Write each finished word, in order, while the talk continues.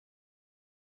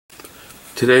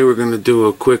Today we're going to do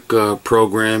a quick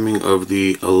programming of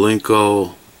the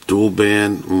Alinco dual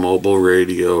band mobile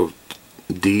radio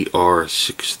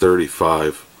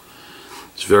DR-635.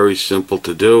 It's very simple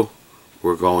to do.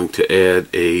 We're going to add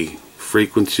a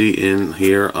frequency in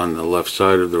here on the left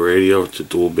side of the radio. It's a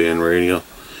dual band radio,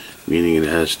 meaning it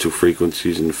has two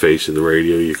frequencies in the face of the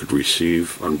radio. You could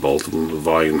receive on both of them, a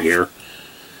volume here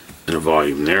and a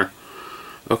volume there.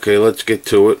 Okay, let's get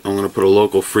to it. I'm going to put a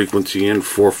local frequency in,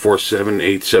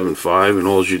 447,875, and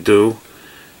all you do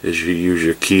is you use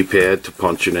your keypad to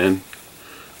punch it in,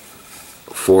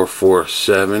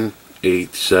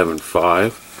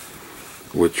 447,875,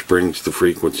 which brings the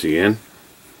frequency in.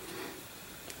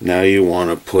 Now you want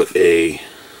to put a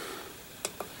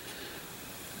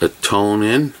tone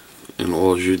in, and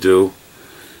all you do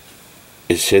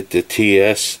is hit the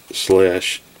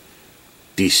TS/DCS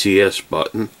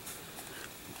button,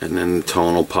 and then the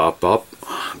tone will pop up.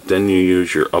 Then you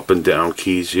use your up and down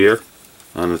keys here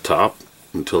on the top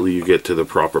until you get to the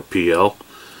proper PL,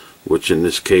 which in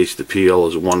this case the PL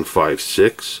is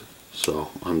 156. So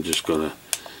I'm just going to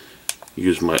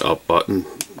use my up button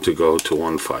to go to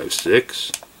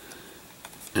 156,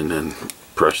 and then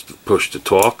push the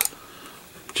talk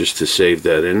just to save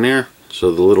that in there.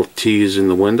 So the little T is in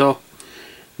the window.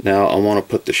 Now I want to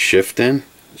put the shift in,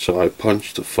 so I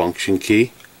punch the function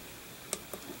key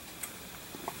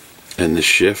and the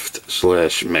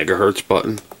shift/megahertz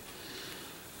button,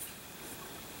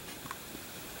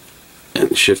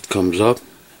 and shift comes up.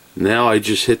 Now I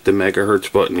just hit the megahertz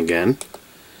button again,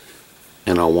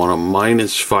 and I want a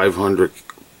minus 500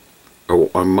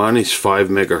 or minus 5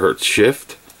 megahertz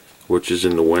shift, which is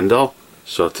in the window.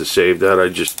 So to save that, I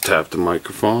just tap the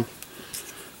microphone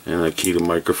and I key the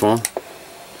microphone,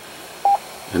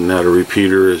 and now the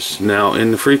repeater is now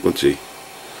in the frequency.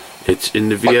 It's in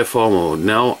the VFO mode.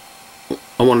 Now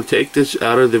I want to take this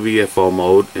out of the VFO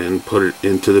mode and put it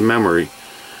into the memory.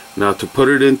 Now to put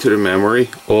it into the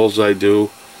memory, all I do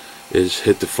is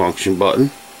hit the function button,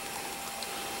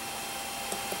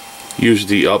 use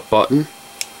the up button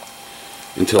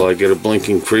until I get a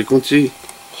blinking frequency,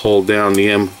 hold down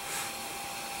the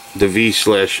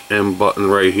V/M button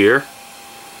right here,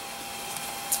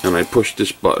 and I push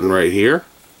this button right here,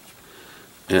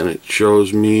 and it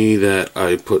shows me that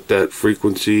I put that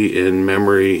frequency in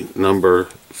memory number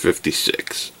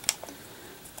 56.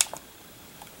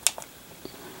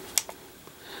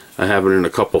 I have it in a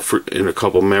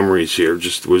couple memories here.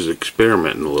 Just was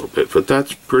experimenting a little bit, but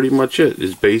that's pretty much it.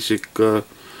 It's basic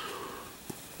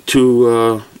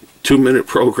 2-minute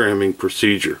programming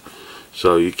procedure.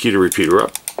 So you key the repeater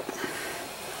up.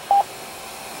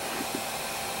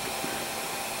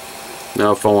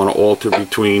 Now if I want to alter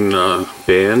between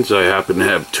bands, I happen to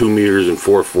have 2 meters and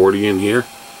 440 in here.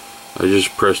 I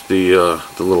just press the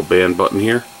little band button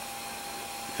here.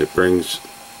 It brings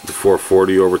the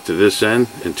 440 over to this end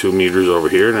and 2 meters over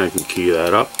here, and I can key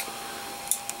that up.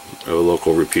 I have a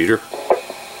local repeater.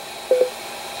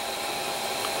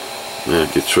 And I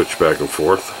can switch back and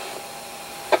forth.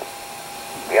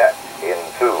 Get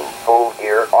into full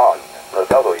gear on the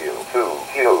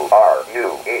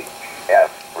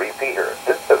W2QRUHS repeater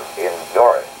system in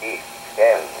Northeast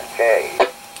NJ.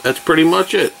 That's pretty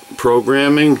much it.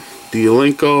 Programming the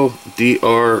Alinco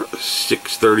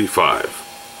DR-635.